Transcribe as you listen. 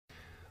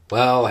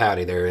Well,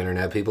 howdy there,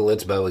 Internet people.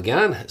 It's Bo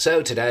again.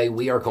 So today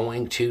we are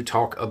going to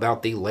talk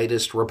about the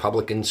latest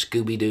Republican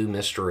Scooby-Doo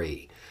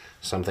mystery,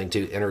 something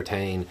to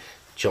entertain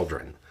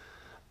children.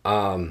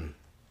 And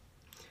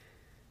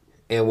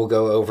we'll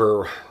go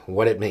over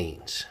what it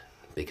means,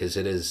 because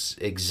it is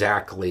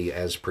exactly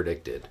as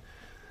predicted.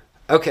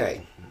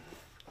 Okay,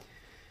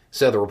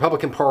 so the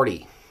Republican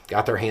Party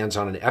got their hands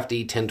on an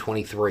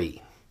FD-1023.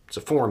 It's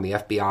a form the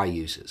FBI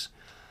uses.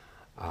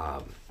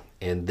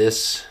 And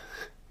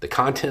the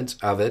contents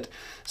of it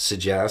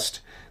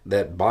suggest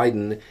that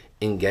Biden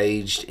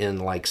engaged in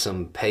like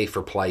some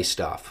pay-for-play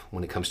stuff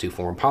when it comes to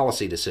foreign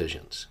policy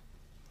decisions.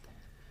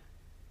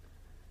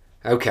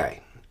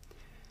 Okay,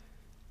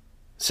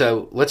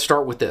 so let's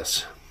start with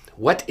this.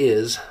 What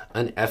is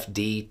an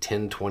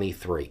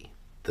FD-1023?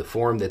 The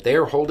form that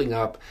they're holding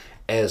up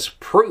as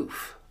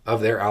proof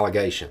of their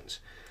allegations.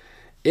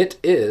 It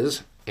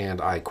is, and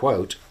I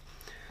quote,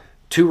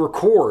 to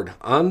record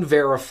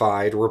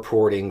unverified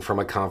reporting from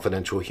a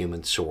confidential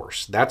human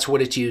source. That's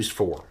what it's used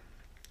for.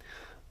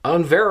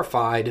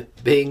 Unverified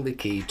being the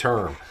key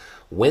term.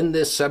 When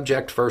this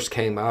subject first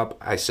came up,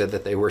 I said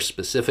that they were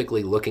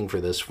specifically looking for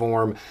this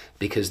form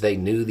because they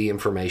knew the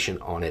information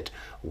on it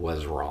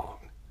was wrong.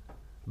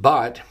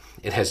 But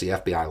it has the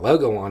FBI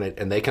logo on it,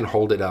 and they can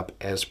hold it up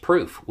as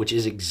proof, which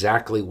is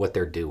exactly what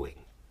they're doing.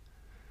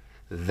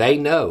 They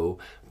know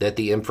that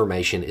the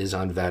information is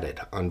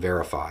unvetted,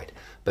 unverified,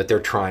 but they're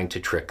trying to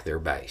trick their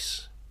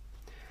base.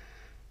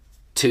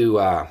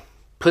 To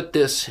put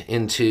this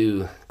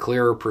into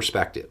clearer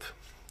perspective,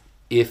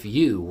 if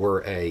you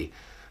were a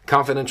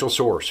confidential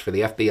source for the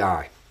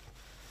FBI,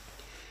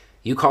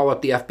 you call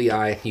up the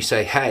FBI, you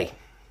say, hey,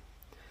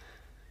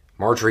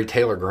 Marjorie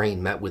Taylor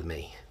Greene met with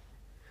me.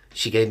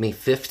 She gave me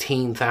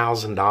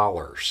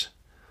 $15,000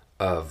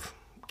 of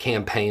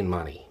campaign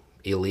money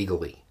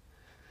illegally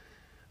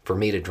for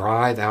me to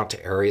drive out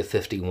to Area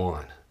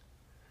 51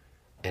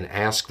 and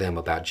ask them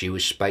about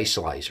Jewish space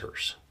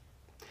lasers.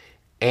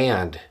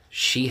 And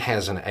she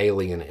has an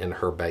alien in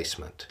her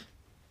basement.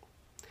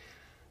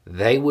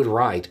 They would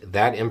write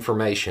that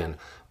information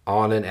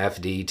on an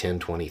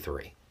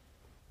FD-1023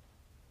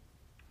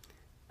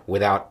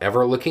 without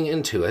ever looking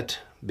into it,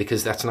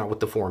 because that's not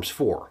what the form's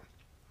for.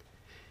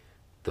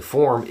 The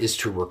form is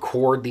to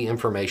record the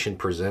information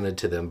presented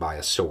to them by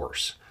a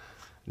source,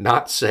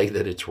 not say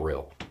that it's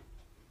real.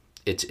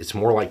 It's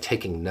more like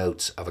taking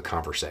notes of a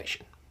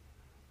conversation.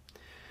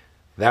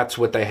 That's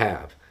what they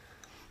have.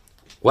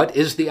 What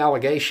is the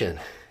allegation?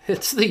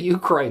 It's the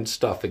Ukraine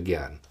stuff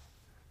again.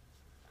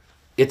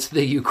 It's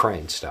the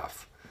Ukraine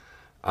stuff.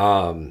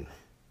 Stuff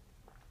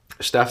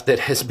that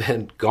has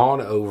been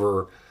gone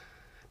over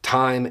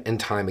time and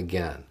time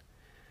again.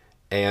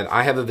 And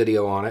I have a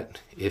video on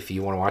it if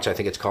you want to watch. I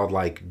think it's called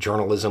like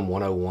Journalism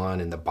 101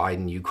 in the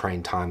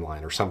Biden-Ukraine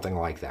timeline or something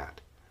like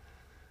that.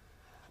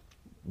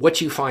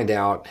 What you find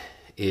out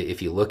if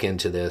you look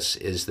into this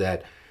is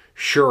that,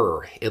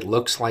 sure, it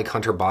looks like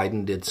Hunter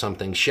Biden did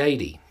something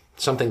shady,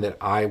 something that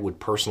I would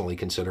personally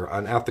consider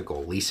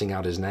unethical, leasing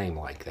out his name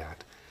like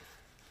that,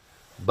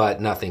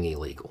 but nothing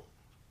illegal.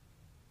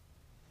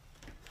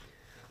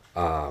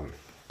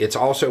 It's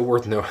also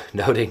worth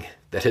noting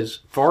that as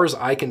far as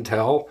I can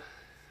tell,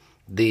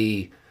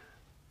 the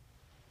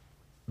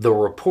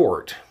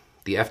report,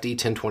 the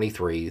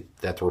FD-1023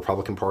 that the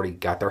Republican Party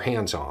got their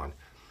hands on,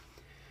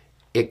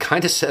 it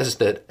kind of says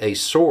that a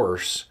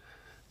source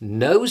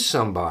knows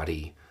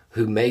somebody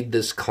who made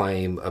this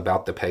claim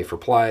about the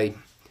pay-for-play,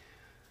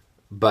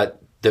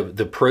 but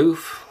the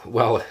proof,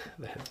 well,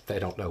 they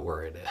don't know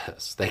where it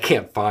is. They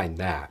can't find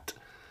that,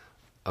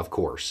 of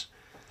course.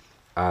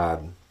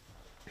 My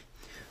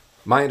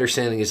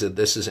understanding is that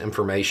this is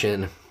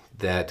information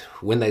that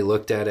when they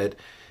looked at it,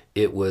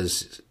 it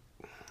was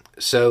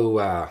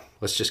so,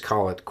 let's just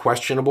call it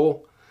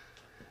questionable,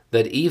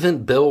 that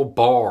even Bill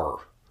Barr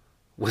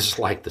was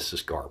like, this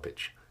is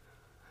garbage.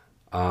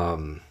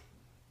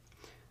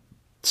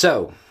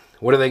 So,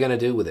 what are they going to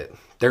do with it?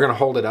 They're going to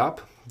hold it up.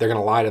 They're going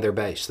to lie to their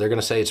base. They're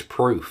going to say it's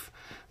proof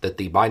that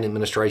the Biden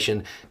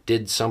administration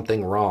did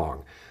something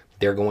wrong.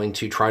 They're going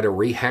to try to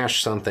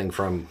rehash something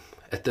from,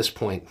 at this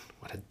point,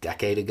 a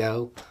decade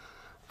ago?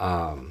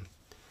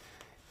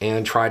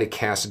 And try to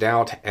cast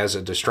doubt as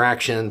a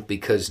distraction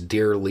because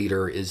dear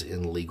leader is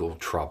in legal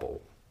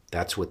trouble.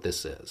 That's what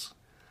this is.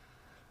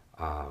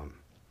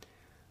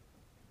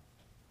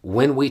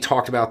 When we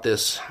talked about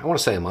this, I want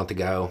to say a month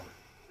ago,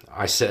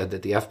 I said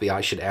that the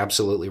FBI should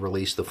absolutely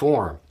release the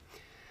form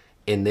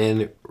and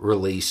then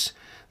release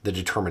the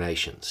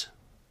determinations,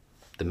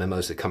 the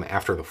memos that come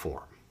after the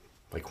form.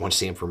 Like once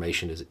the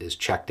information is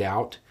checked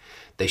out,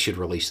 they should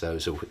release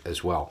those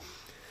as well.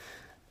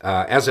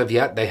 As of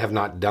yet, they have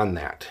not done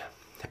that.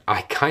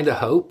 I kind of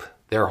hope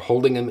they're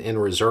holding them in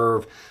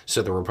reserve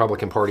so the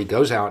Republican Party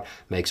goes out,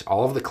 makes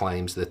all of the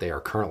claims that they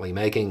are currently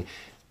making,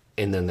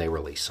 and then they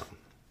release them.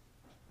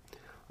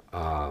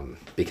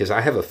 Because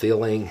I have a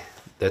feeling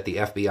that the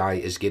FBI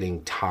is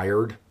getting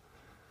tired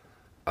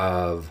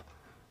of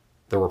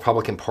the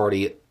Republican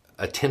Party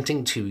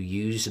attempting to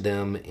use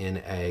them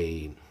in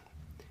a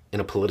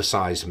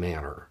politicized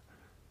manner.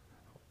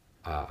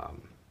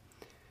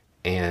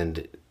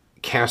 and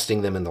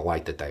casting them in the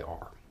light that they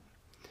are.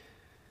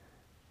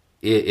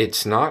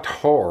 It's not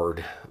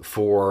hard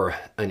for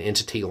an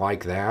entity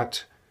like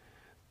that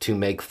to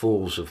make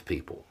fools of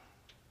people.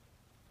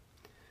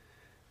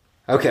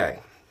 Okay,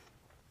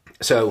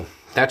 so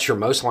that's your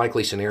most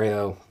likely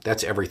scenario.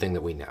 That's everything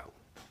that we know.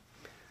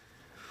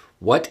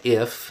 What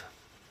if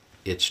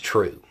it's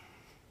true?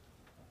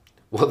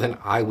 Well, then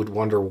I would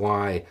wonder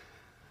why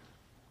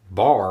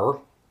Barr,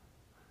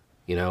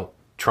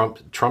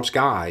 Trump's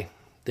guy,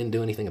 didn't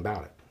do anything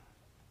about it.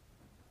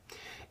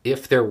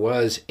 If there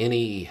was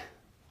any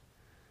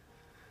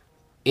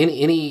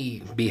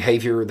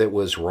behavior that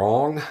was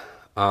wrong,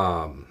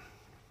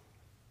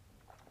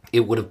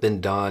 it would have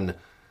been done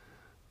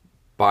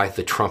by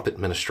the Trump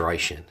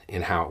administration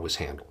in how it was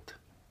handled,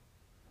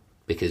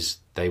 because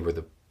they were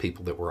the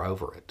people that were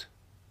over it.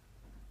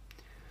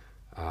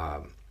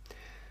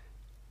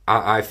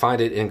 I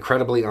find it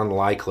incredibly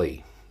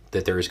unlikely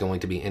that there is going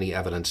to be any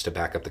evidence to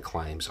back up the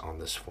claims on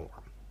this form.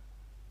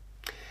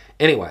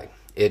 Anyway,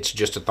 it's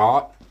just a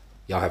thought.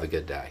 Y'all have a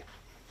good day.